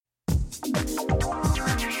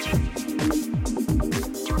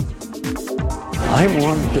I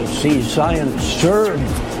want to see science serve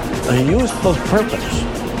a useful purpose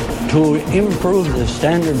to improve the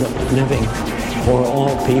standard of living for all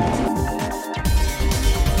people.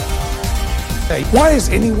 Why is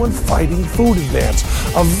anyone fighting food advance?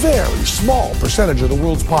 A very small percentage of the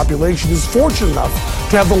world's population is fortunate enough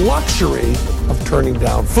to have the luxury of turning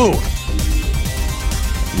down food.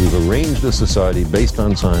 We've arranged a society based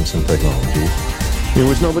on science and technology in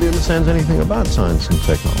which nobody understands anything about science and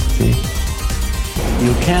technology.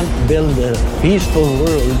 You can't build a peaceful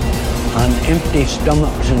world on empty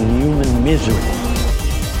stomachs and human misery.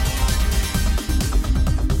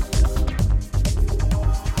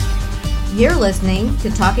 You're listening to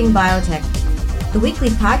Talking Biotech, the weekly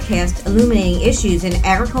podcast illuminating issues in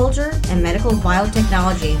agriculture and medical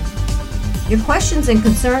biotechnology. Your questions and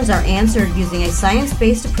concerns are answered using a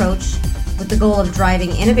science-based approach with the goal of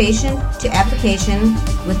driving innovation to application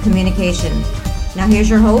with communication. Now here's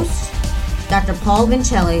your host, Dr. Paul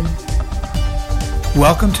Vincelli.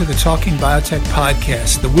 Welcome to the Talking Biotech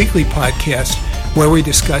podcast, the weekly podcast where we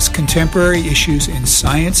discuss contemporary issues in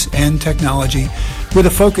science and technology with a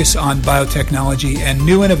focus on biotechnology and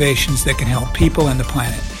new innovations that can help people and the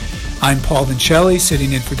planet. I'm Paul Vincelli,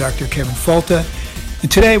 sitting in for Dr. Kevin Folta,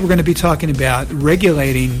 and today we're going to be talking about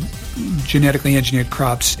regulating genetically engineered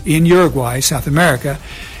crops in Uruguay, South America,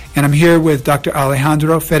 and I'm here with Dr.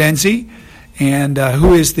 Alejandro Ferenzi, and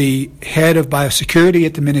who is the head of biosecurity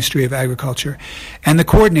at the Ministry of Agriculture and the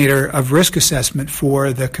coordinator of risk assessment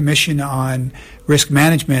for the Commission on Risk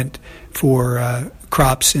Management for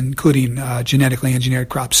crops, including genetically engineered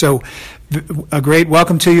crops. So a great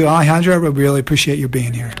welcome to you, Alejandro. We really appreciate you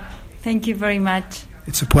being here. Thank you very much.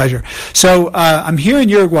 It's a pleasure. So I'm here in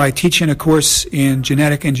Uruguay teaching a course in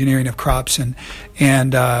genetic engineering of crops, and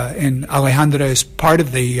Alejandra is part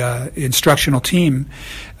of the instructional team.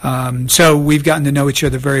 So we've gotten to know each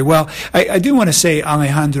other very well. I do want to say,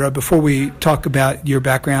 Alejandra, before we talk about your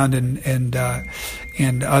background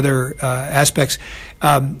and other aspects,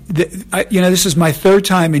 this is my third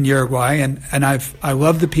time in Uruguay, and I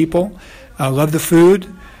love the people, I love the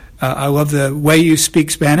food. I love the way you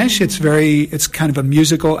speak Spanish. It's kind of a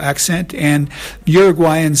musical accent, and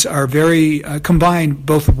Uruguayans are very combine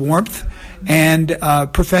both warmth and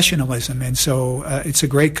professionalism, and so it's a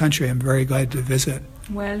great country. I'm very glad to visit.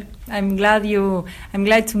 Well, I'm glad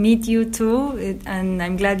to meet you too, and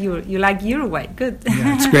I'm glad you like Uruguay. Good.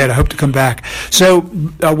 Yeah, it's great. I hope to come back. So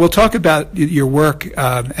we'll talk about your work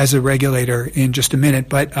as a regulator in just a minute,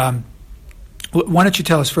 but. Why don't you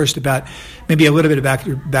tell us first about maybe a little bit about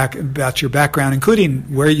your background, including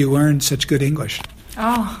where you learned such good English?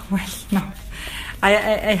 Oh, well, no.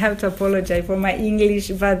 I have to apologize for my English,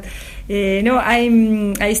 but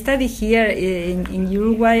I study here in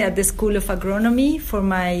Uruguay at the School of Agronomy for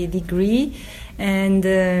my degree and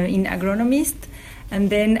in agronomist. And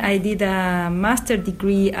then I did a master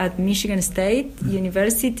degree at Michigan State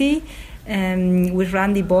University with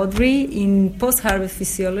Randy Baudry in post-harvest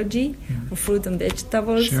physiology of fruit and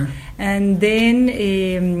vegetables. Sure. And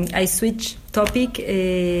then I switched topic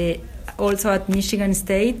also at Michigan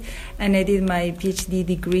State, and I did my PhD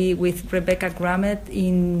degree with Rebecca Grammett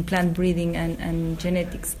in plant breeding and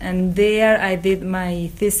genetics. And there I did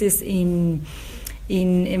my thesis in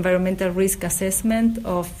environmental risk assessment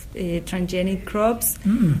of transgenic crops,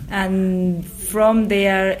 and from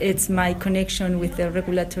there it's my connection with the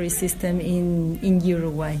regulatory system in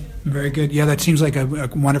Uruguay. Very good. Yeah, that seems like a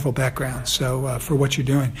wonderful background. So for what you're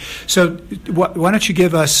doing, so why don't you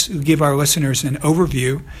give our listeners an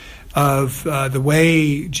overview of the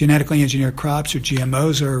way genetically engineered crops or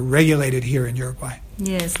GMOs are regulated here in Uruguay?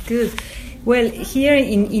 Yes, good. Well, here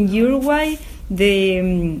in Uruguay,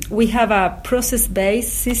 we have a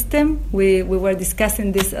process-based system. We were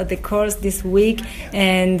discussing this at the course this week,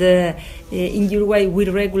 and in Uruguay we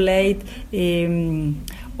regulate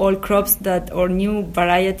all crops or new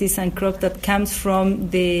varieties and crops that comes from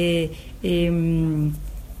the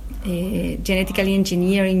genetically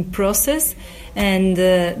engineering process, and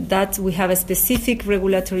that we have a specific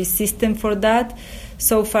regulatory system for that.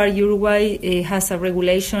 So far, Uruguay has a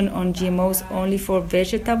regulation on GMOs only for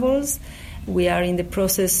vegetables. We are in the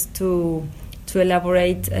process to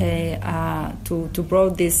elaborate to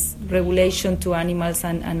broaden this regulation to animals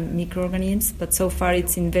and microorganisms, but so far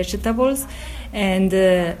it's in vegetables, and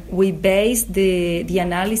we base the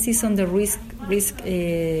analysis on the risk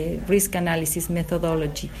analysis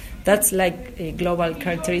methodology. That's like global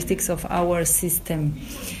characteristics of our system,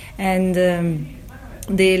 and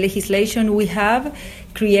the legislation we have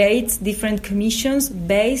creates different commissions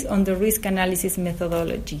based on the risk analysis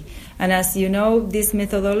methodology. And as you know, this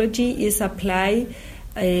methodology is applied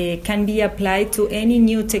can be applied to any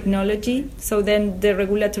new technology. So then the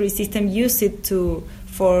regulatory system uses it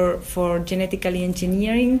for genetically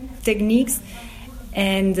engineering techniques.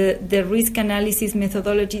 And the risk analysis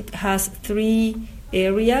methodology has 3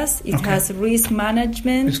 areas. It has risk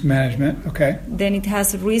management. Risk management, okay. Then it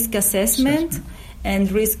has risk assessment.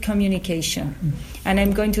 And risk communication. And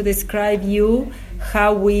I'm going to describe you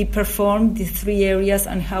how we perform these 3 areas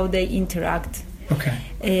and how they interact. Okay.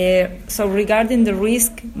 So regarding the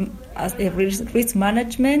risk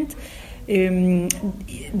management,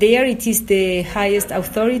 there it is the highest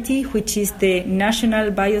authority, which is the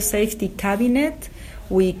National Biosafety Cabinet.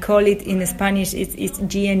 We call it in Spanish, it's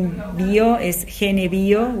GMO, it's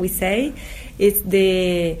GNBio, we say. It's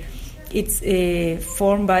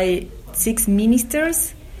formed by 6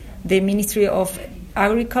 ministers: the Ministry of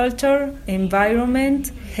Agriculture,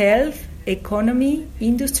 Environment, Health, Economy,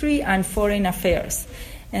 Industry, and Foreign Affairs.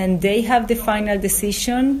 And they have the final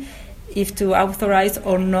decision if to authorize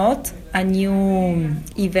or not a new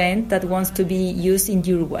event that wants to be used in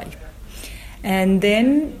Uruguay. And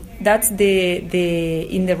then that's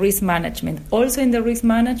in the risk management. Also in the risk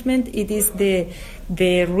management, it is the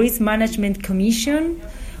Risk Management Commission.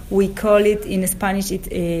 We call it in Spanish, it's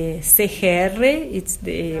CGR. It's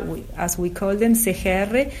as we call them,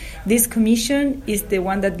 CGR. This commission is the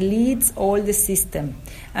one that leads all the system,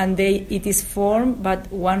 and it is formed by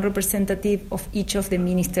one representative of each of the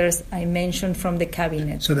ministers I mentioned from the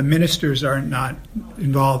cabinet. So the ministers are not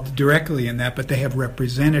involved directly in that, but they have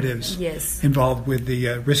representatives involved with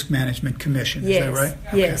the Risk Management Commission. Is that right?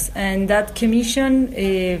 Yes, and that commission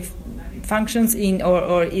functions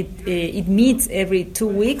it meets every 2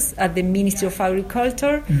 weeks at the Ministry of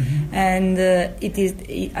Agriculture, and it is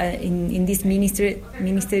in this minister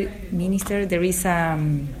there is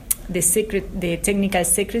the technical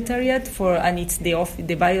secretariat and it's the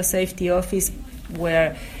biosafety office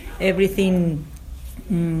where everything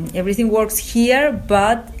works here,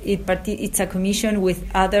 but it's a commission with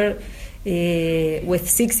other. With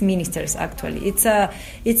 6 ministers, actually. It's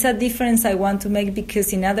a difference I want to make,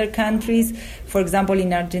 because in other countries, for example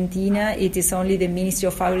in Argentina, it is only the Ministry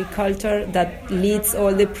of Agriculture that leads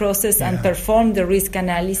all the process and perform the risk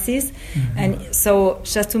analysis. And so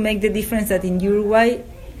just to make the difference that in Uruguay,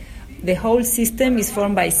 the whole system is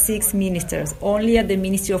formed by 6 ministers. Only at the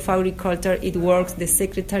Ministry of Agriculture it works, the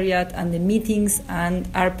secretariat and the meetings and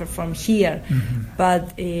are performed here.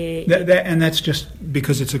 But and that's just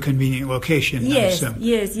because it's a convenient location. Yes.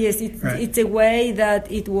 It's a way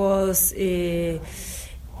that it was.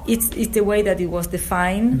 It's the way that it was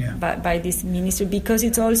defined by this ministry, because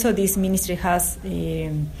it's also this ministry has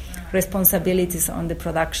responsibilities on the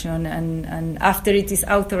production, and after it is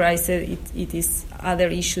authorized, it is other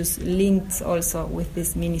issues linked also with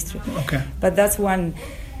this ministry. Okay. But that's one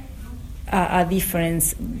a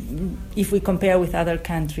difference if we compare with other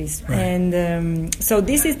countries. Right. And so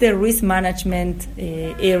this is the risk management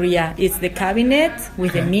area. It's the cabinet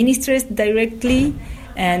with the ministers directly,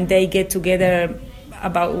 and they get together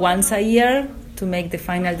about once a year to make the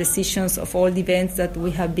final decisions of all the events that we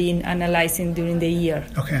have been analyzing during the year.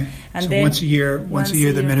 Okay. And so then once a year,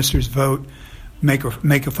 the ministers vote, make a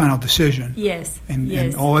final decision. Yes.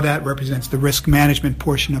 And all of that represents the risk management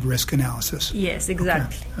portion of risk analysis. Yes,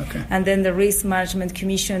 exactly. Okay. And then the Risk Management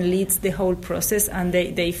Commission leads the whole process, and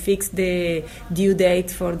they fix the due date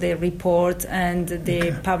for the report and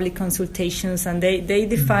the public consultations, and they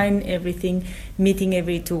define everything, meeting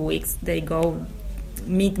every 2 weeks. They go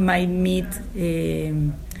meet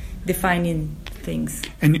defining things.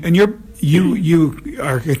 And you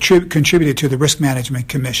are contributed to the Risk Management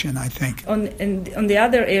Commission, I think. On the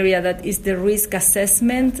other area that is the risk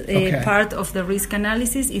assessment, part of the risk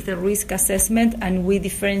analysis is the risk assessment, and we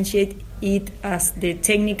differentiate it as the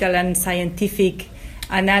technical and scientific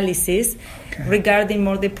analysis regarding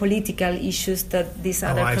more the political issues that this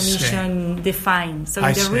other commission define. So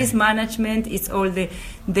in the risk management, it's all they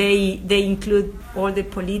include all the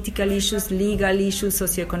political issues, legal issues,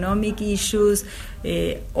 socioeconomic issues,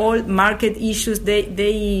 all market issues. They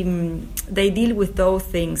deal with those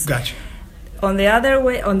things. Gotcha. On the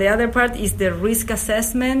other part is the risk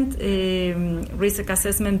assessment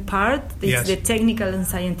part. It's the technical and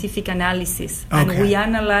scientific analysis, and we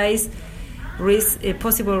analyze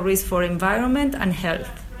possible risk for environment and health.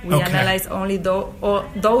 We analyze only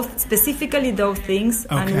those specifically those things,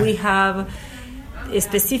 and we have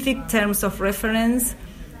specific terms of reference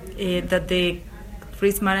that the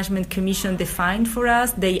Risk Management Commission defined for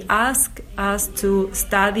us. They ask us to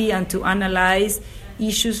study and to analyze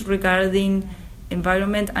issues regarding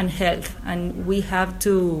environment and health, and we have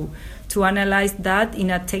to to analyze that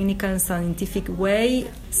in a technical and scientific way,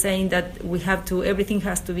 saying that everything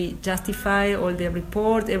has to be justified, all the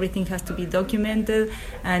report, everything has to be documented,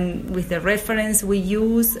 and with the reference we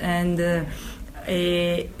use, and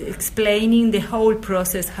explaining the whole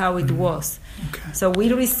process, how it was. Okay. So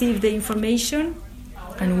we receive the information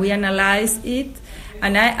and we analyze it,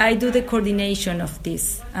 and I do the coordination of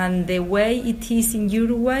this. And the way it is in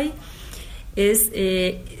Uruguay is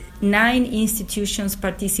 9 institutions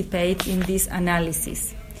participate in this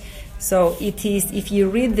analysis. So it is, if you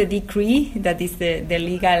read the decree, that is the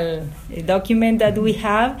legal document that we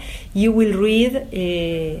have, you will read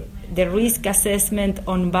the risk assessment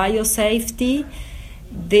on biosafety.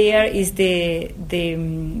 There is the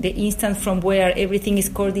instance from where everything is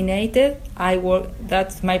coordinated.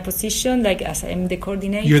 That's my position, like as I'm the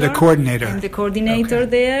coordinator. You're the coordinator. I'm the coordinator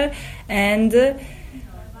there, and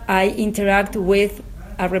I interact with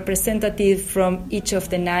a representative from each of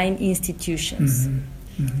the 9 institutions.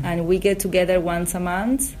 And we get together once a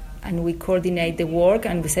month and we coordinate the work,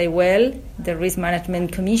 and we say, well, the Risk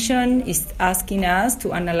Management Commission is asking us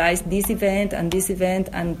to analyze this event and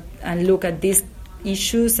look at these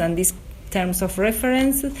issues and these terms of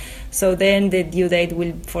reference. So then the due date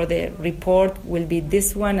for the report will be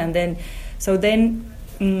this one, and then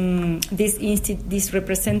this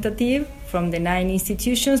representative from the 9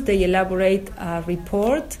 institutions, they elaborate a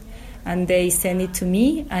report and they send it to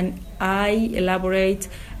me, and I elaborate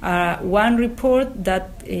one report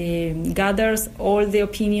that gathers all the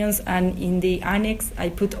opinions, and in the annex I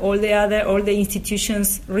put all the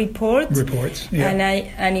institutions' reports. Yeah.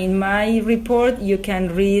 And in my report you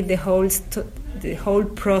can read the whole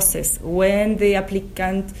process, when the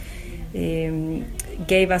applicant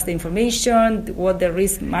gave us the information, what the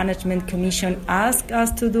Risk Management Commission asked us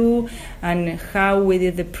to do, and how we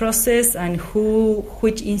did the process, and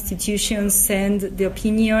which institutions sent the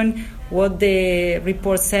opinion, what the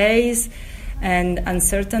report says, and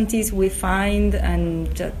uncertainties we find,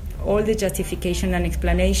 and all the justification and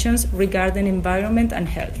explanations regarding environment and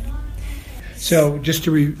health. So just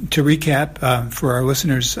to recap for our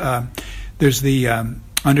listeners, there's the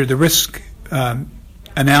under the risk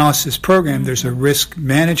analysis program, there's a risk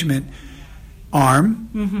management arm,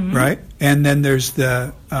 right? And then there's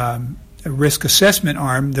the risk assessment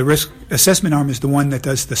arm. The risk assessment arm is the one that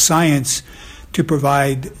does the science to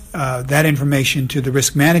provide that information to the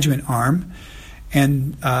risk management arm.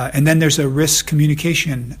 And then there's a risk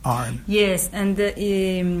communication arm. Yes, and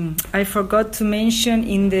I forgot to mention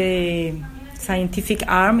in the scientific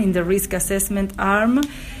arm, in the risk assessment arm,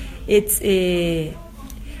 it's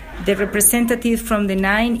the representatives from the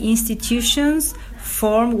 9 institutions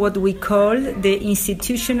form what we call the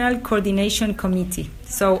Institutional Coordination Committee.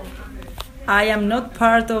 So I am not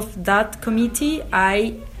part of that committee.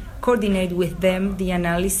 I coordinate with them the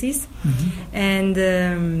analysis. And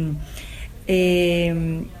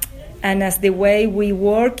as the way we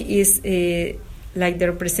work is like the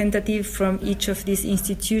representative from each of these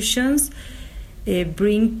institutions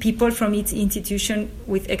bring people from each institution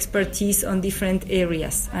with expertise on different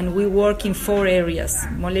areas. And we work in 4 areas: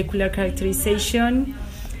 molecular characterization,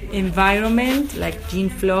 environment, like gene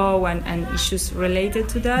flow and issues related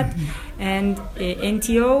to that, and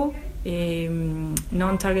NTO,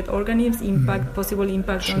 non-target organisms, possible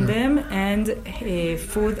impact on them, and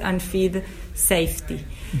food and feed safety.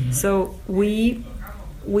 So we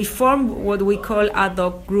form what we call ad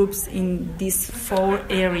hoc groups in these 4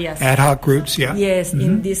 areas. Ad hoc groups, yeah. Yes,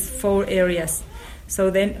 in these 4 areas.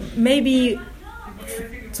 So then maybe,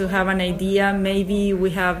 to have an idea, maybe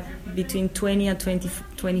we have between 20 and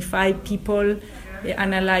 25 people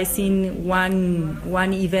analyzing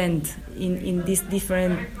one event in these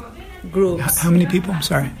different groups. How many people? I'm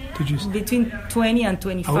sorry. Between 20 and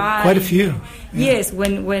 25. Oh, quite a few. Yeah. Yes,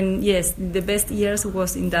 when the best years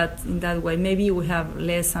was in that way. Maybe we have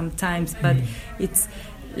less sometimes, but it's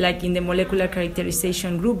like in the molecular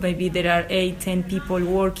characterization group. Maybe there are 8-10 people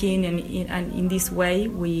working, and in this way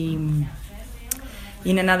we.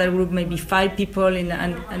 In another group, maybe 5 people,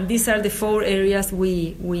 and these are the 4 areas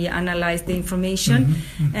we analyze the information.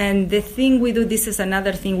 And the thing we do, this is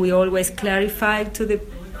another thing we always clarify to the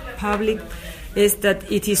public, is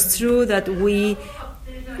that it is true that we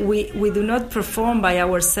do not perform by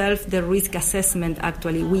ourselves the risk assessment.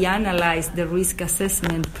 Actually, we analyze the risk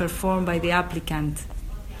assessment performed by the applicant.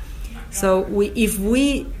 So if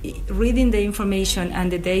we reading the information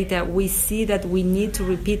and the data, we see that we need to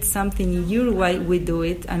repeat something in Uruguay, we do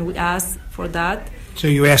it, and we ask for that. So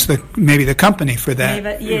you ask maybe the company for that.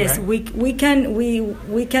 Maybe, yes, right? we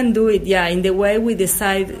can do it. Yeah, in the way we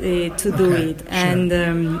decide to do it, sure.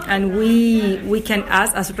 and we can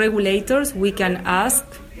ask as regulators. We can ask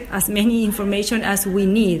as many information as we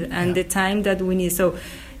need and the time that we need. So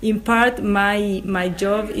in part, my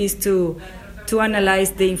job is to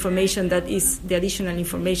analyze the information that is the additional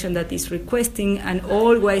information that is requesting, and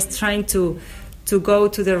always trying to go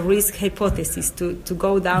to the risk hypothesis, to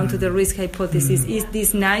go down to the risk hypothesis. Is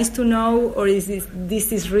this nice to know, or is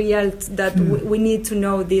this is real that we need to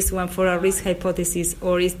know this one for a risk hypothesis,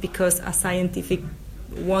 or is because a scientific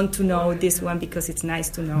want to know this one because it's nice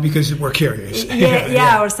to know? Because we're curious.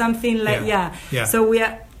 Yeah, or something like, Yeah. So we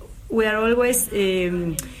are always...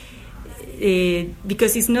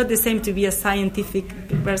 because it's not the same to be a scientific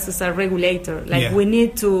versus a regulator. Like we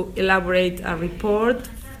need to elaborate a report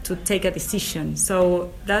to take a decision.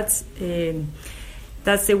 So that's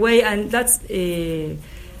the way, and that's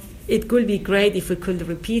it could be great if we could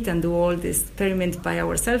repeat and do all the experiments by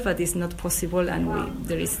ourselves, but it's not possible. And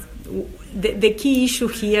there is the key issue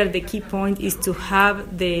here. The key point is to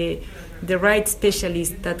have the right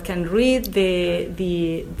specialist that can read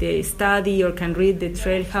the study, or can read the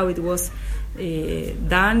trail, how it was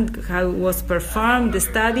done, how it was performed, the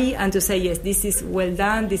study, and to say, yes, this is well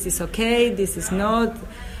done, this is okay, this is not,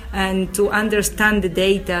 and to understand the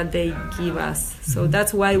data they give us. So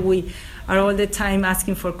that's why we are all the time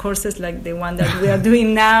asking for courses like the one that we are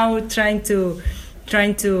doing now, trying to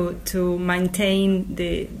maintain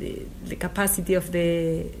the capacity of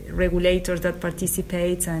the regulators that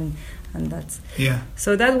participate, and that's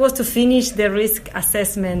so that was to finish the risk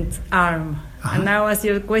assessment arm. And now, as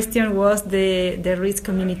your question was, the risk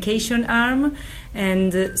communication arm,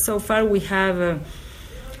 and so far we have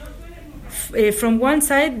from one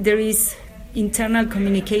side there is internal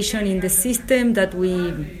communication in the system that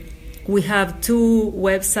we have two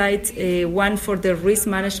websites, one for the Risk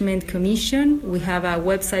Management Commission. We have a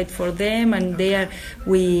website for them, and there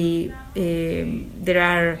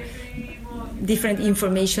are different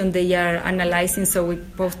information they are analyzing, so we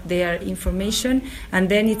post their information. And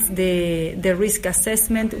then it's the risk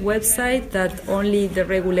assessment website that only the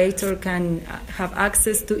regulator can have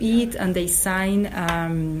access to it, and they sign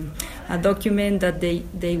a document that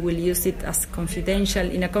they will use it as confidential,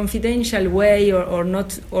 in a confidential way, or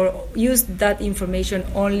not, or use that information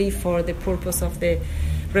only for the purpose of the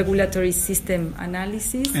regulatory system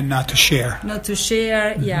analysis. And not to share. Not to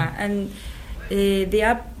share, And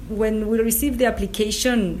when we receive the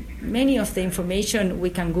application, many of the information we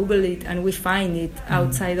can Google it and we find it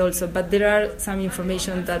outside also. But there are some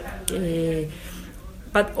information that,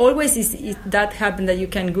 but always is that happen that you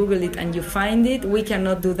can Google it and you find it. We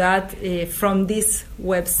cannot do that from this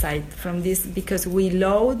website, because we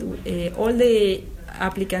load all the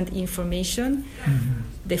applicant information.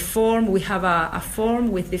 The form, we have a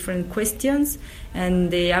form with different questions,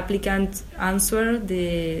 and the applicant answer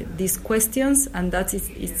these questions, and that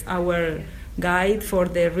is our guide for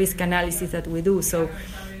the risk analysis that we do. So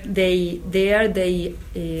they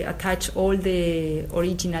attach all the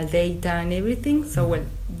original data and everything. So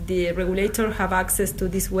the regulator have access to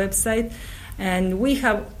this website, and we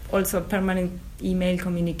have also permanent email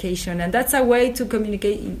communication, and that's a way to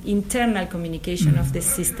communicate, internal communication of the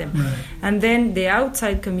system. Right. And then the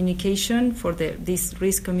outside communication for this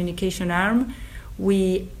risk communication arm,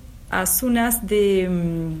 as soon as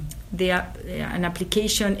an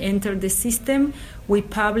application enters the system, we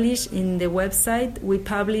publish in the website, we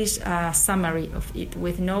publish a summary of it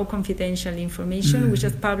with no confidential information. We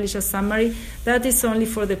just publish a summary that is only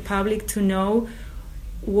for the public to know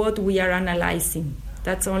what we are analyzing.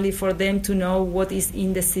 That's only for them to know what is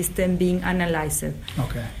in the system being analyzed.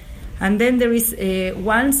 Okay. And then there is,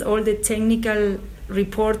 once all the technical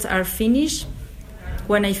reports are finished,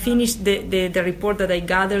 when I finish the report that I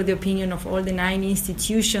gather the opinion of all the 9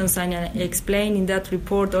 institutions and I explain in that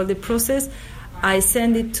report all the process, I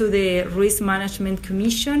send it to the Risk Management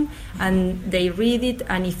Commission, and they read it,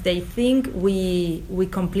 and if they think we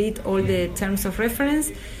complete all the terms of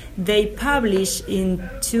reference, they publish in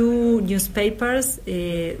 2 newspapers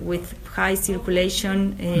with high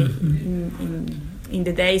circulation in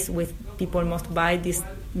the days with people must buy these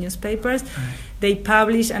newspapers. Right. They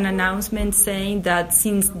publish an announcement saying that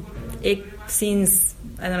since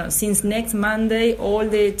next Monday, all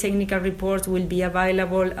the technical reports will be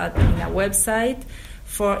available in a website.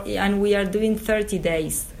 And we are doing 30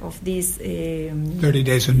 days of this. 30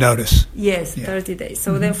 days of notice. Yes, 30 days.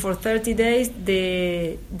 So then for 30 days,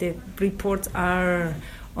 the reports are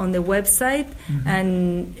on the website,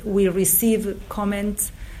 and we receive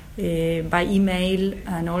comments by email,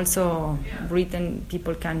 and also written.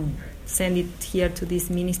 People can send it here to this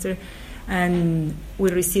minister, and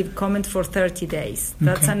we receive comment for 30 days.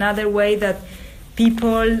 That's another way that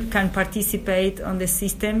people can participate on the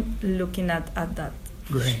system looking at that.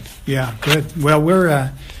 Great. Yeah, good. Well,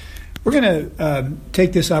 we're We're going to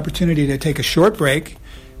take this opportunity to take a short break.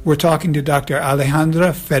 We're talking to Dr.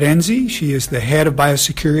 Alejandra Ferenzi. She is the head of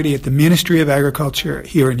biosecurity at the Ministry of Agriculture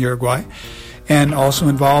here in Uruguay, and also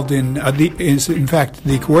involved is in fact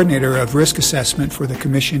the coordinator of risk assessment for the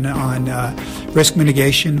Commission on Risk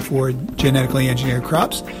Mitigation for Genetically Engineered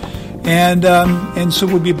Crops. And so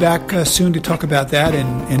we'll be back soon to talk about that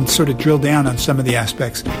and sort of drill down on some of the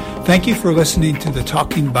aspects. Thank you for listening to the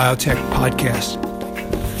Talking Biotech podcast.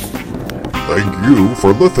 Thank you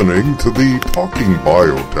for listening to the Talking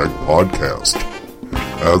Biotech podcast.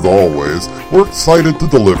 As always, we're excited to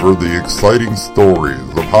deliver the exciting stories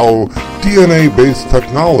of how DNA-based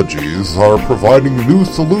technologies are providing new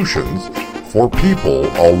solutions for people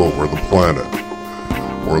all over the planet.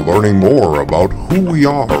 We're learning more about who we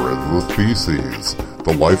are as a species,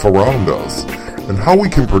 the life around us, and how we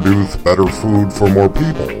can produce better food for more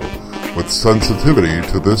people with sensitivity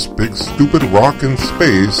to this big stupid rock in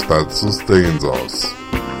space that sustains us.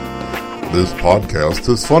 This podcast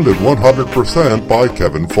is funded 100% by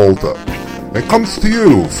Kevin Folta and comes to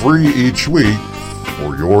you free each week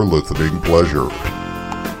for your listening pleasure.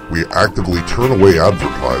 We actively turn away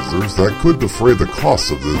advertisers that could defray the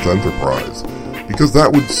costs of this enterprise, because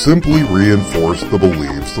that would simply reinforce the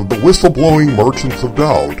beliefs of the whistleblowing merchants of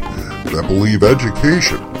doubt that believe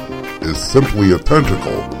education is simply a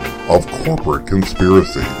tentacle of corporate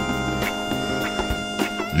conspiracy.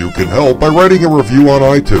 You can help by writing a review on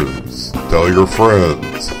iTunes, tell your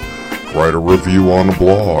friends, write a review on a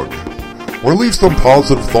blog, or leave some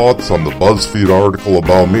positive thoughts on the BuzzFeed article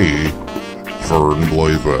about me, Fern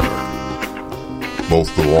Blazer.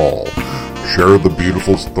 Most of all, share the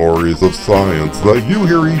beautiful stories of science that you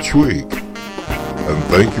hear each week. And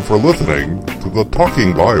thank you for listening to the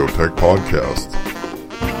Talking Biotech podcast.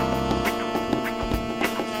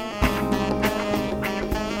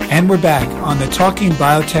 And we're back on the Talking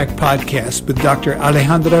Biotech podcast with Dr.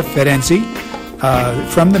 Alejandra Ferenzi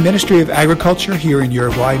from the Ministry of Agriculture here in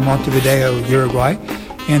Uruguay, Montevideo, Uruguay.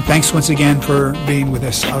 And thanks once again for being with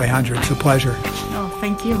us, Alejandra. It's a pleasure. Oh,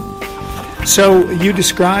 thank you. So you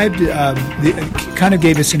described, kind of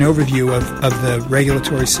gave us an overview of the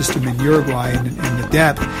regulatory system in Uruguay and the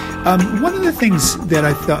depth. One of the things that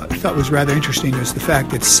I thought was rather interesting is the fact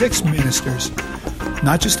that 6 ministers,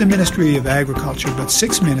 not just the Ministry of Agriculture, but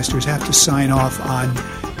 6 ministers have to sign off on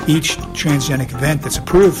each transgenic event that's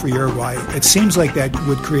approved for Uruguay. It seems like that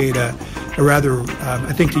would create a rather,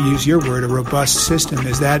 I think to use your word, a robust system.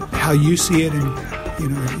 Is that how you see it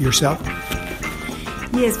yourself?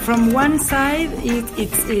 Yes, from one side,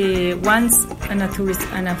 it's once an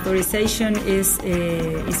authorization is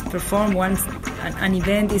performed, once an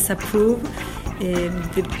event is approved,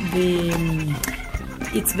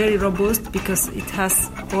 it's very robust because it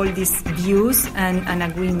has all these views and an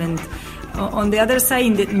agreement. On the other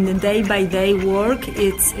side, in the day-by-day work,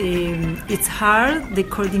 it's hard, the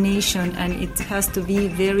coordination, and it has to be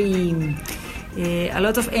very a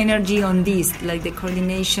lot of energy on this, like the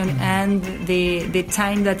coordination and the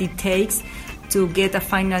time that it takes to get a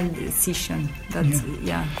final decision. That's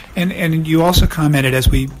And you also commented as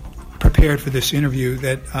we prepared for this interview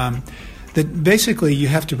that basically you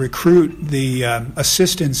have to recruit the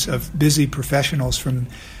assistance of busy professionals from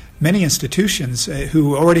many institutions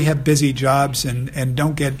who already have busy jobs and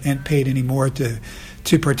don't get paid anymore to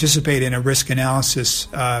participate in a risk analysis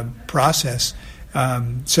process.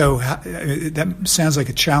 So that sounds like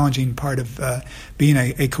a challenging part of being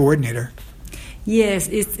a coordinator. Yes,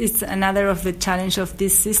 it's another of the challenge of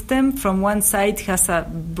this system. From one side, it has a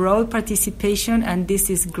broad participation, and this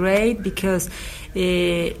is great because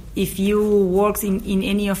if you work in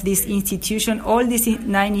any of these institutions, all these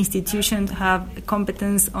 9 institutions have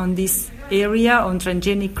competence on this area, on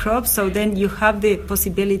transgenic crops, so then you have the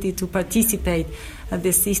possibility to participate at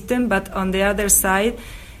the system. But on the other side,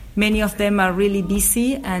 many of them are really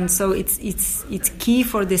busy, and so it's key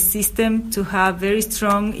for the system to have very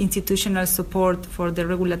strong institutional support for the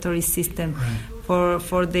regulatory system, right.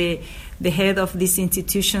 for the head of these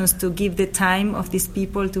institutions to give the time of these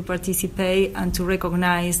people to participate and to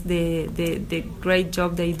recognize the great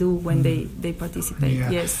job they do when they participate.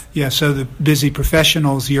 Yeah. Yes. Yeah. So the busy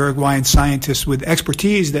professionals, Uruguayan scientists with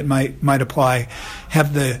expertise that might apply,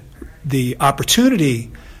 have the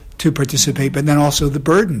opportunity to participate, but then also the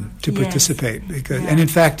burden to participate. Because, and in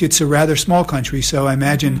fact, it's a rather small country, so I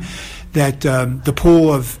imagine that the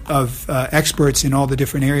pool of experts in all the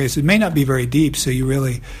different areas, it may not be very deep, so you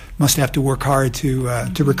really must have to work hard to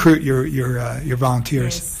recruit your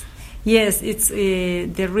volunteers. Yes, it's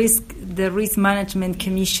the risk management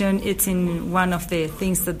commission. It's in one of the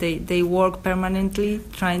things that they work permanently,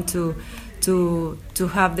 trying to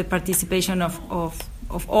have the participation of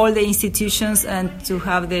all the institutions and to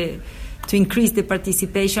increase the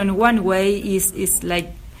participation. One way is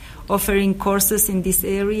like offering courses in this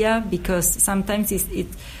area, because sometimes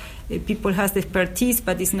people has the expertise,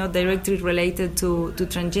 but it's not directly related to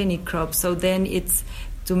transgenic crops. So then it's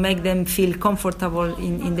to make them feel comfortable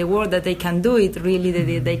in the world that they can do it.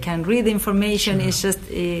 Really, they can read the information. Sure. It's just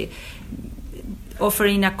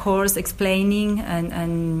offering a course, explaining,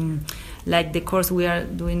 and like the course we are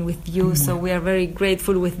doing with you. Mm-hmm. So we are very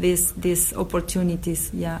grateful with these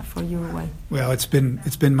opportunities, for Uruguay. Well, it's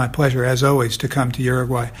been my pleasure, as always, to come to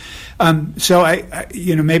Uruguay. So I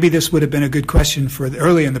maybe this would have been a good question for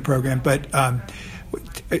early in the program, but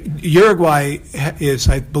Uruguay is,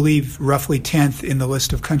 I believe, roughly 10th in the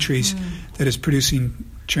list of countries that is producing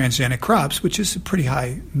transgenic crops, which is a pretty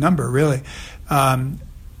high number, really.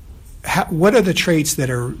 What are the traits that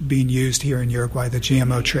are being used here in Uruguay, the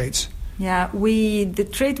GMO traits? Yeah, the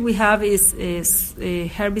trait we have is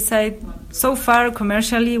herbicide. So far,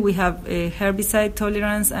 commercially, we have herbicide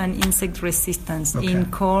tolerance and insect resistance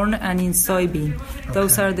in corn and in soybean. Okay.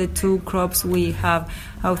 Those are the two crops we have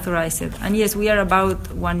authorized. And yes, we are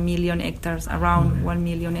about 1 million hectares, around 1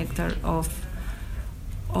 million hectares of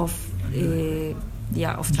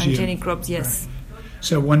transgenic crops. Yes. Right.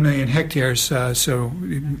 So 1 million hectares. So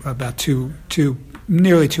about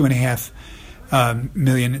nearly 2.5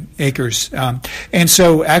 million acres. And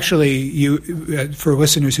so actually, you for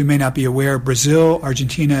listeners who may not be aware, Brazil,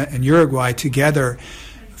 Argentina, and Uruguay together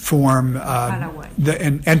form Paraguay.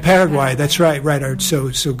 And Paraguay. That's right.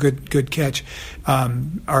 So good catch.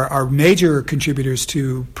 Are major contributors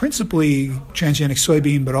to principally transgenic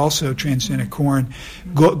soybean, but also transgenic corn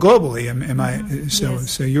globally. Am I? So yes.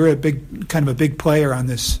 So you're a big player on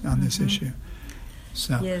this issue.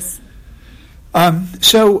 So yes.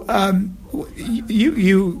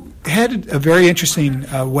 You had a very interesting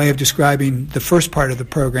way of describing the first part of the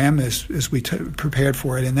program as we prepared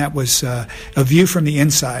for it, and that was a view from the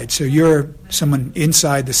inside. So you're someone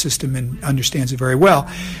inside the system and understands it very well.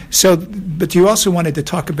 So, but you also wanted to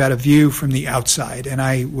talk about a view from the outside, and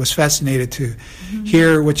I was fascinated to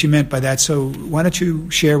hear what you meant by that. So why don't you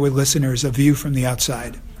share with listeners a view from the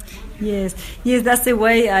outside? Yes, that's the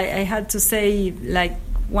way I had to say, like,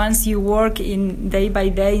 once you work in day by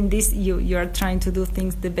day in this, you are trying to do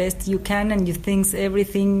things the best you can, and you think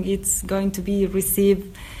everything it's going to be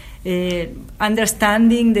received,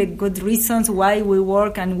 understanding the good reasons why we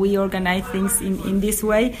work and we organize things in this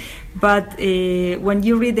way. But when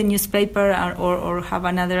you read the newspaper or have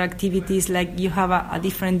another activities, like you have a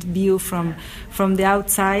different view from the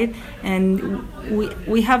outside, and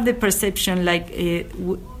we have the perception like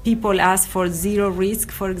people ask for zero risk.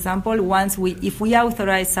 For example, if we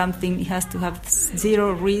authorize something, it has to have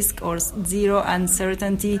zero risk or zero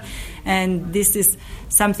uncertainty, and this is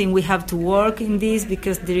something we have to work in this,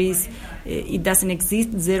 because it doesn't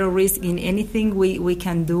exist zero risk in anything we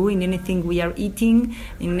can do, in anything we are eating,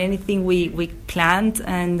 in anything we plant,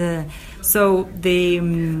 and so the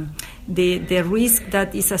risk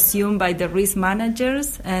that is assumed by the risk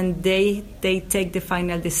managers, and they take the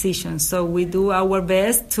final decision. So we do our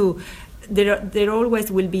best to. There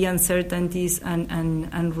always will be uncertainties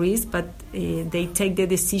and risk, but they take the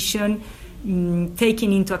decision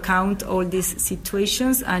taking into account all these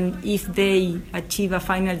situations, and if they achieve a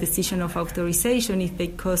final decision of authorization,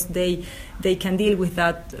 because they can deal with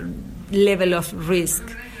that level of risk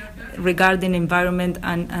regarding environment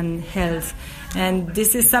and health. And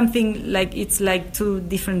this is something like, it's like two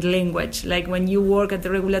different language. Like when you work at the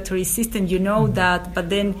regulatory system, you know that, but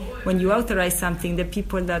then when you authorize something, the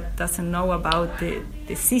people that doesn't know about the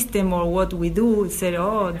system or what we do say,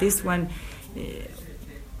 oh, this one,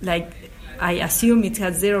 like, I assume it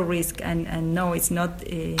has zero risk, and no, it's not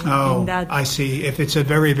in that. I see. If it's a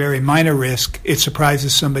very, very minor risk, it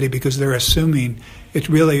surprises somebody because they're assuming it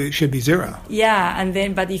really should be zero. Yeah, and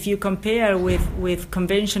then, but if you compare with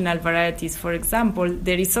conventional varieties, for example,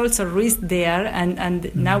 there is also risk there,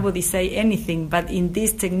 and nobody say anything. But in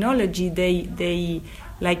this technology, they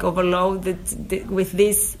like overload with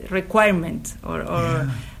this requirement, or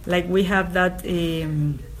like we have that.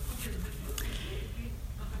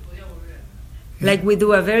 Like we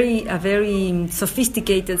do a very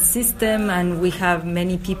sophisticated system, and we have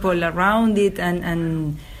many people around it,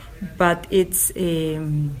 but it's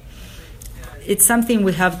something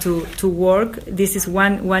we have to work. This is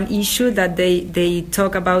one issue that they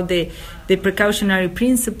talk about the precautionary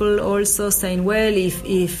principle, also saying, well,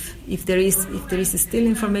 if there is still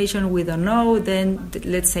information we don't know, then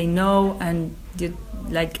let's say no, and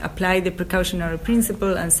like apply the precautionary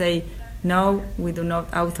principle and say, no, we do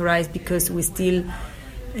not authorize because we still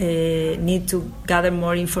need to gather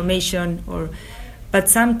more information. but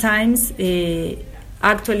sometimes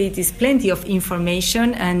actually it is plenty of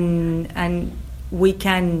information, and we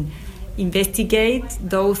can investigate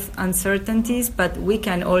those uncertainties, but we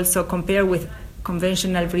can also compare with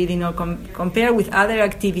conventional breeding or compare with other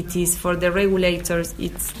activities. For the regulators,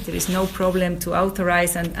 there is no problem to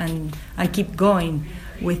authorize and keep going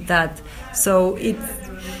with that. So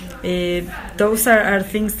those are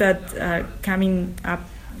things that are coming up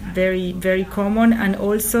very, very common, and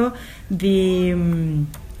also the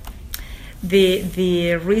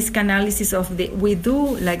risk analysis of we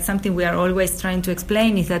do, like something we are always trying to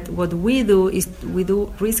explain is that what we do is we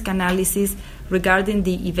do risk analysis regarding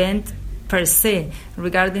the event per se,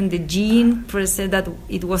 regarding the gene per se that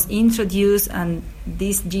it was introduced, and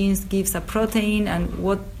this gene gives a protein, and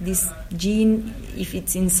what this gene, if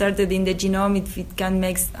it's inserted in the genome, if it can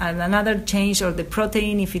make another change, or the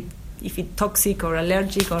protein, if it's toxic or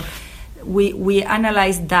allergic, or we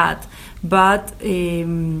analyze that. But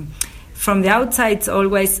from the outside, it's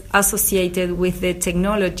always associated with the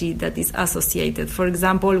technology that is associated. For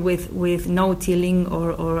example, with no-tilling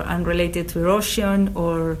or unrelated to erosion,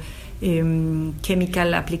 or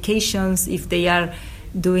chemical applications, if they are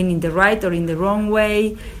doing in the right or in the wrong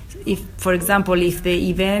way. If, for example, if the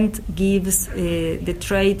event gives the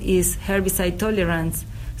trait is herbicide tolerance,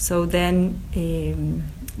 so then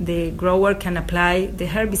the grower can apply the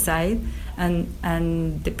herbicide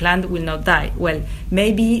and the plant will not die. Well,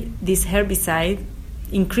 maybe this herbicide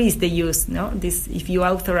increase the use. If you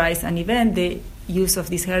authorize an event, the use of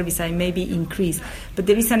this herbicide may be increased. But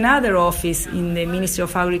there is another office in the Ministry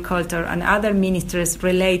of Agriculture and other ministries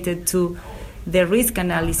related to the risk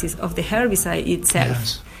analysis of the herbicide itself.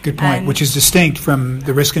 Yes, good point, which is distinct from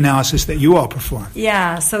the risk analysis that you all perform.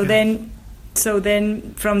 Yeah, so then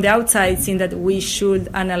from the outside, it seems that we should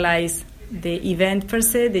analyze the event per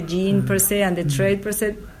se, the gene per se, and the trait per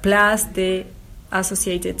se, plus the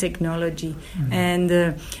associated technology.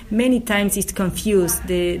 And many times it's confused,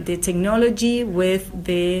 the technology with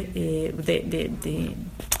the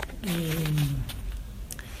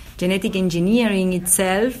genetic engineering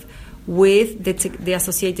itself with the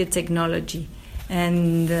associated technology,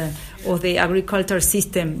 and or the agriculture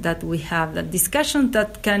system that we have. That discussion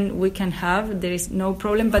we can have, there is no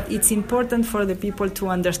problem, but it's important for the people to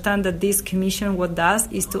understand that this commission, what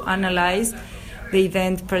does is to analyze the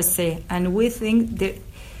event per se. And we think that,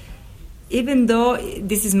 even though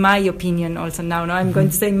this is my opinion also now, I'm going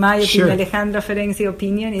to say my opinion, sure. Alejandra Ferenczi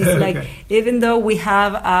opinion, is like, okay. Even though we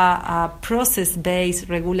have a process-based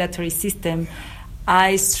regulatory system,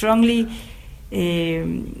 I strongly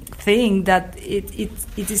think that it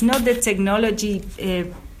is not the technology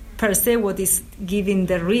per se what is giving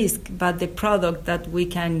the risk, but the product that we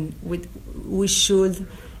should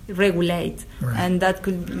regulate, right. And that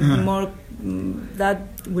could be more. That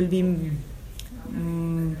will be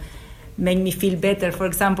make me feel better. For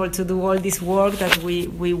example, to do all this work that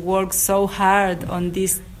we work so hard on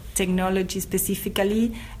this technology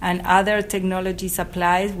specifically, and other technologies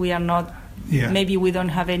applies. We are not. Yeah. Maybe we don't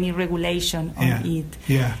have any regulation on it.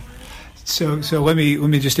 Yeah. So let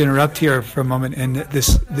me just interrupt here for a moment. And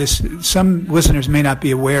this some listeners may not be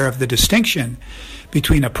aware of the distinction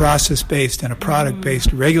between a process-based and a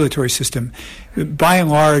product-based regulatory system. By and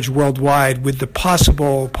large, worldwide, with the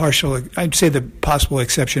possible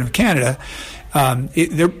exception of Canada,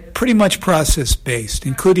 they're pretty much process-based,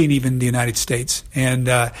 including even the United States. And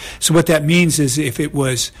so what that means is if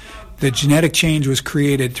the genetic change was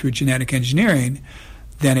created through genetic engineering,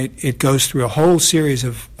 then it goes through a whole series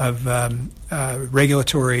of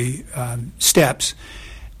regulatory steps.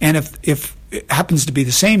 And if it happens to be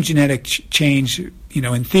the same genetic change,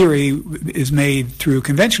 in theory, is made through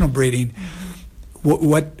conventional breeding,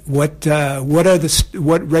 what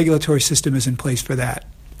regulatory system is in place for that?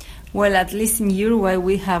 Well, at least in Uruguay,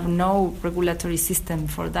 we have no regulatory system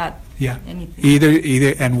for that. Yeah, anything.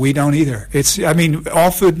 Either, and we don't either.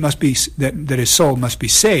 All food must be that is sold must be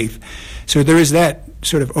safe. So there is that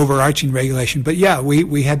sort of overarching regulation. But yeah,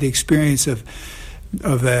 we had the experience of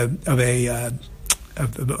a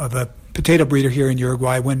potato breeder here in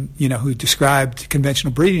Uruguay who described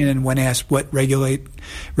conventional breeding, and when asked what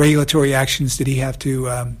regulatory actions did he have to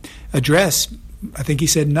address, I think he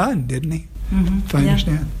said none, didn't he? Mm-hmm. If I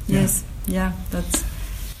understand. Yes. Yeah. That's.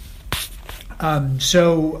 I don't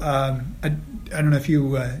know if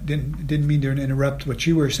you didn't mean to interrupt what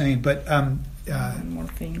you were saying, but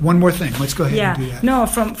one more thing. Let's go ahead and do that. No,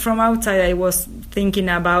 from outside, I was thinking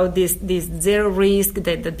about this zero risk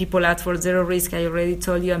that people ask for zero risk. I already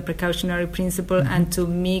told you, and precautionary principle, mm-hmm. and to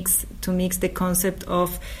mix the concept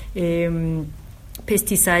of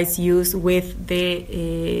pesticides used with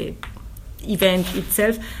the event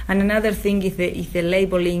itself. And another thing is the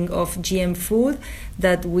labeling of GM food,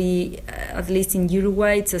 that we, at least in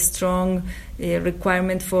Uruguay, it's a strong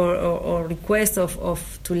requirement for or request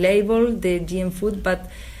of to label the GM food. But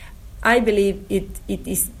I believe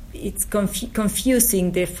it's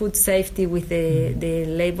confusing the food safety with the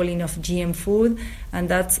labeling of GM food, and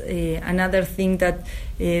that's another thing that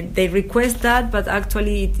they request that, but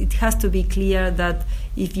actually it has to be clear that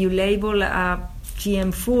if you label a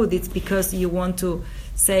GM food, it's because you want to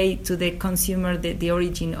say to the consumer the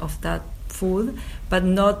origin of that food, but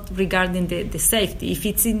not regarding the safety. If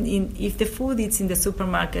it's if the food is in the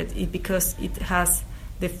supermarket, it's because it has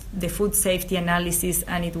the food safety analysis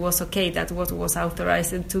and it was okay, that what was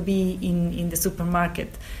authorized to be in the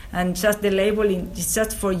supermarket. And just the labeling is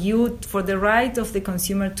just for the right of the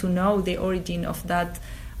consumer to know the origin of that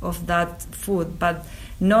food, but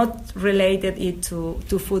not related it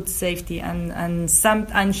to food safety.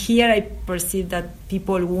 And here I perceive that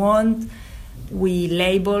people want we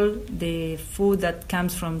label the food that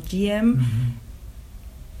comes from GM,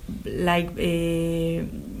 like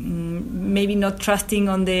maybe not trusting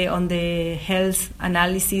on the health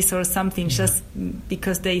analysis or something, just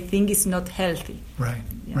because they think it's not healthy. Right.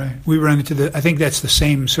 We run into I think that's the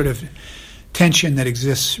same sort of tension that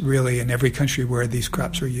exists really in every country where these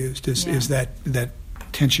crops are used, is that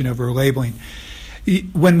tension over labeling.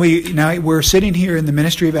 When we're sitting here in the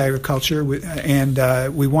Ministry of Agriculture,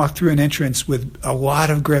 and we walk through an entrance with a lot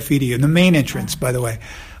of graffiti, and the main entrance, by the way,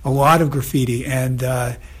 a lot of graffiti, and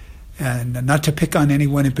not to pick on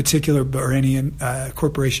anyone in particular or any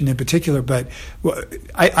corporation in particular, but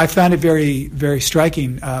I found it very, very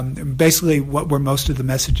striking. Basically, what were most of the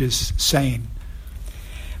messages saying?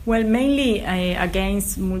 Well, mainly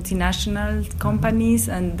against multinational companies,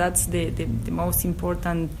 and that's the most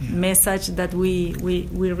important message that we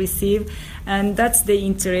receive. And that's the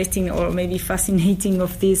interesting or maybe fascinating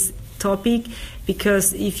of this topic,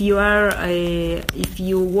 because if you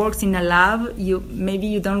work in a lab,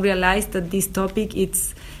 you don't realize that this topic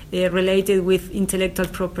it's related with intellectual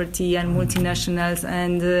property and multinationals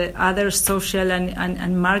and other social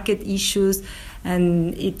and market issues,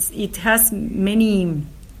 and it has many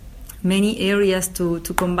areas to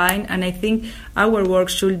combine. And I think our work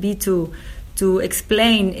should be to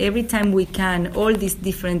explain every time we can all these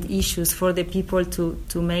different issues for the people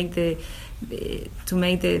to make the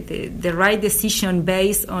right decision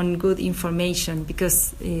based on good information,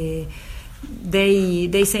 because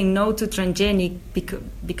they say no to transgenic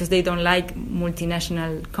because they don't like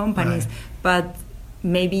multinational companies, but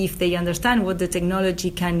maybe if they understand what the technology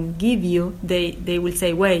can give you, they will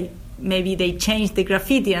say, wait, maybe they change the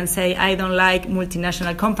graffiti and say, I don't like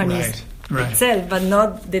multinational companies itself, but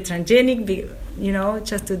not the transgenic,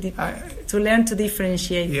 just to learn to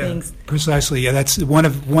differentiate things. Precisely. Yeah, that's one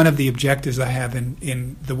of the objectives I have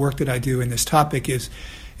in the work that I do in this topic is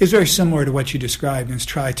very similar to what you described, is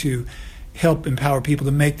try to help empower people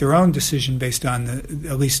to make their own decision based on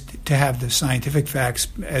at least to have the scientific facts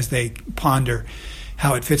as they ponder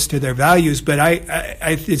how it fits to their values. But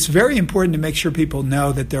it's very important to make sure people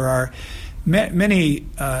know that there are many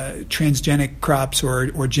transgenic crops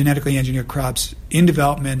or genetically engineered crops in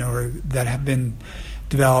development or that have been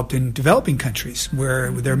developed in developing countries where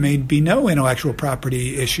there may be no intellectual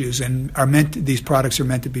property issues and these products are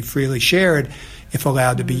meant to be freely shared if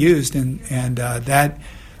allowed to be used. And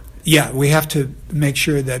we have to make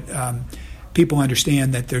sure that people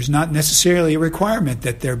understand that there's not necessarily a requirement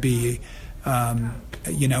that there be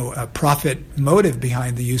a profit motive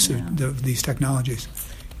behind the use of these technologies.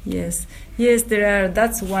 Yes, there are.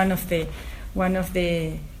 That's one of the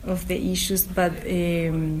issues. But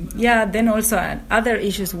then also other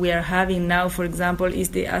issues we are having now, for example, is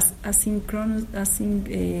the aprobaciones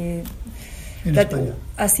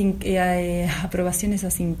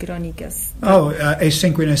asincrónicas.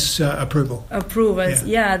 Asynchronous approval. Approvals.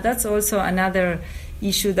 Yeah, that's also another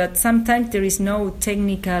issue that sometimes there is no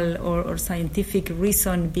technical or scientific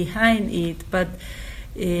reason behind it, but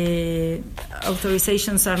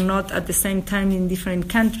authorizations are not at the same time in different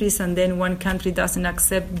countries, and then one country doesn't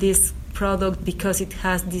accept this product because it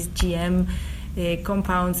has these GM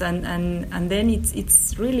compounds, and then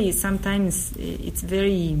it's really sometimes it's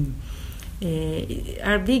very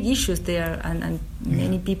are big issues there, and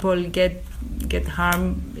many people get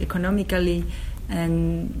harmed economically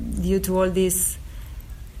and due to all these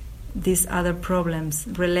other problems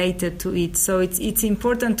related to it. So it's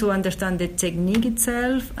important to understand the technique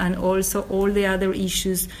itself and also all the other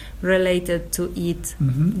issues related to it.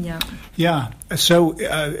 Yeah. So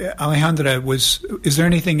Alejandra, is there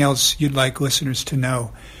anything else you'd like listeners to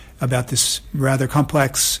know about this rather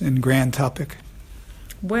complex and grand topic?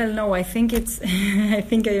 Well, no, I think it's. I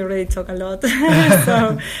think I already talk a lot.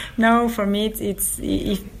 So, no, for me, it's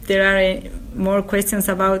if there are more questions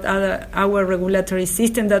about our regulatory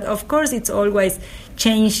system, that of course it's always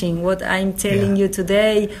changing. What I'm telling you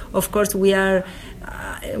today, of course, we are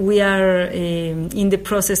in the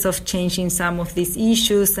process of changing some of these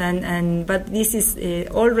issues, but this is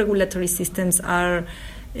all regulatory systems are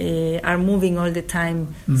moving all the time.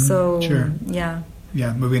 Mm-hmm. So, sure.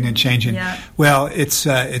 Yeah, moving and changing. Yeah. Well, it's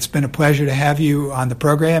been a pleasure to have you on the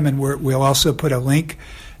program, and we'll also put a link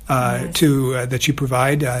to that you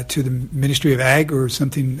provide to the Ministry of Ag or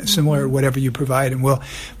something similar, whatever you provide, and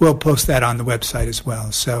we'll post that on the website as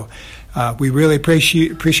well. So we really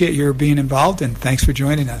appreciate your being involved, and thanks for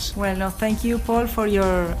joining us. Well, no, thank you, Paul, for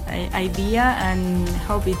your idea, and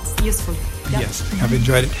hope it's useful. Yeah. Yes, I've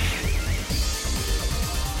enjoyed it.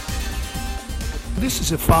 This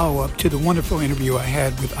is a follow-up to the wonderful interview I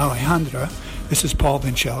had with Alejandra. This is Paul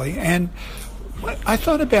Vincelli. And I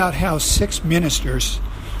thought about how 6 ministers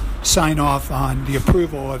sign off on the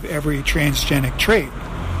approval of every transgenic trait.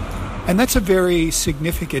 And that's a very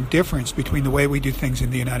significant difference between the way we do things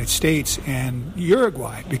in the United States and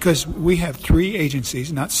Uruguay, because we have 3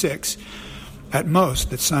 agencies, not 6, at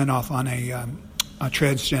most, that sign off on a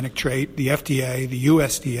transgenic trait, the FDA, the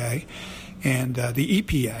USDA, and the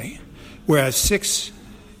EPA. Whereas 6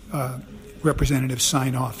 representatives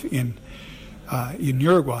sign off in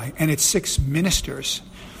Uruguay, and it's 6 ministers.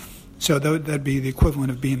 So that'd be the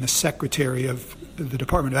equivalent of being the secretary of the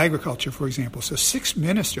Department of Agriculture, for example. So 6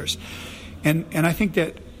 ministers, and I think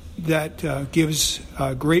that gives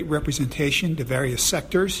great representation to various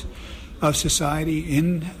sectors of society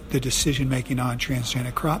in the decision making on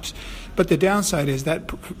transgenic crops. But the downside is that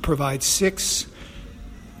provides 6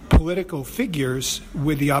 political figures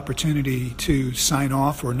with the opportunity to sign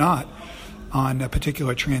off or not on a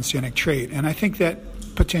particular transgenic trait. And I think that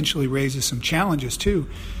potentially raises some challenges, too,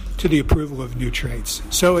 to the approval of new traits.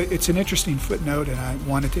 So it's an interesting footnote, and I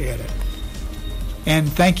wanted to add it.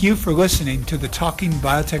 And thank you for listening to the Talking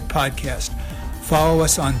Biotech podcast. Follow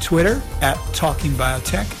us on Twitter at Talking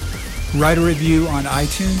Biotech. Write a review on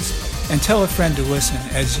iTunes, and tell a friend to listen,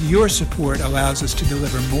 as your support allows us to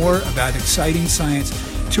deliver more about exciting science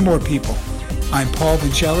to more people. I'm Paul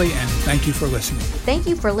Vincelli, and thank you for listening. Thank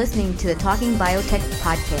you for listening to the Talking Biotech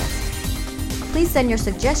podcast. Please send your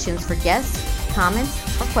suggestions for guests, comments,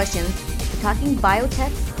 or questions to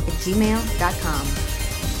talkingbiotech@gmail.com.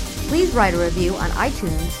 Please write a review on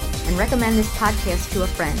iTunes and recommend this podcast to a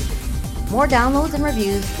friend. More downloads and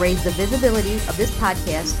reviews raise the visibility of this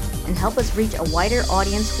podcast and help us reach a wider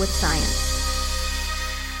audience with science.